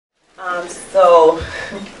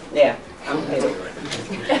Yeah, I'm here.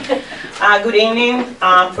 Good evening.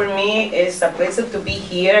 For me, it's a pleasure to be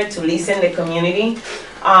here to listen to the community.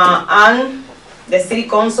 I'm the city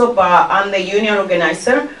council, but I'm the union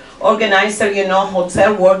organizer.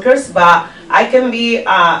 Hotel workers, but I can be,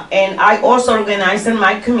 and I also organize in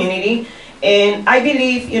my community. And I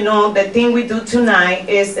believe, the thing we do tonight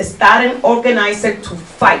is start an organizer to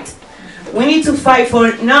fight. We need to fight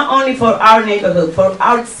for not only for our neighborhood, for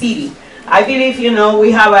our city. I believe,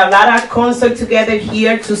 we have a lot of concert together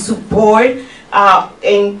here to support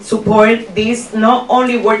this, not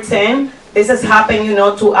only Ward 10. This has happened,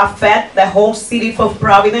 to affect the whole city of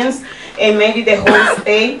Providence and maybe the whole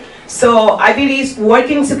state. So I believe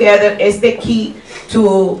working together is the key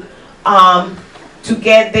to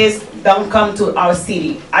get this come to our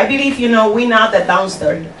city. I believe, we not the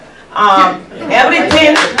downstairs.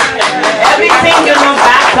 Everything,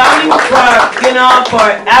 back coming for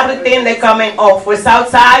everything they coming off for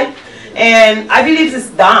Southside, and I believe it's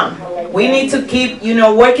done. We need to keep,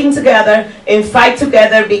 working together and fight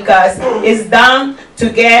together because it's done to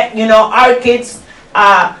get, our kids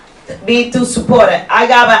be to support it. I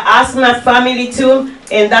got an asthma family too,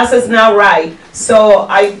 and that is not right. So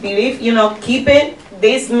I believe, keeping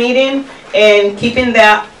this meeting and keeping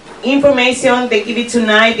the information they give it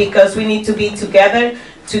tonight, because we need to be together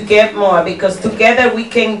to get more, because together we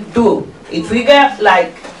can do. If we get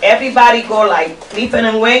like everybody go like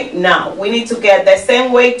different way, no, we need to get the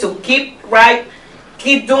same way to keep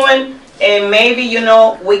doing, and maybe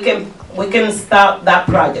we can start that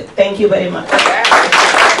project. Thank you very much.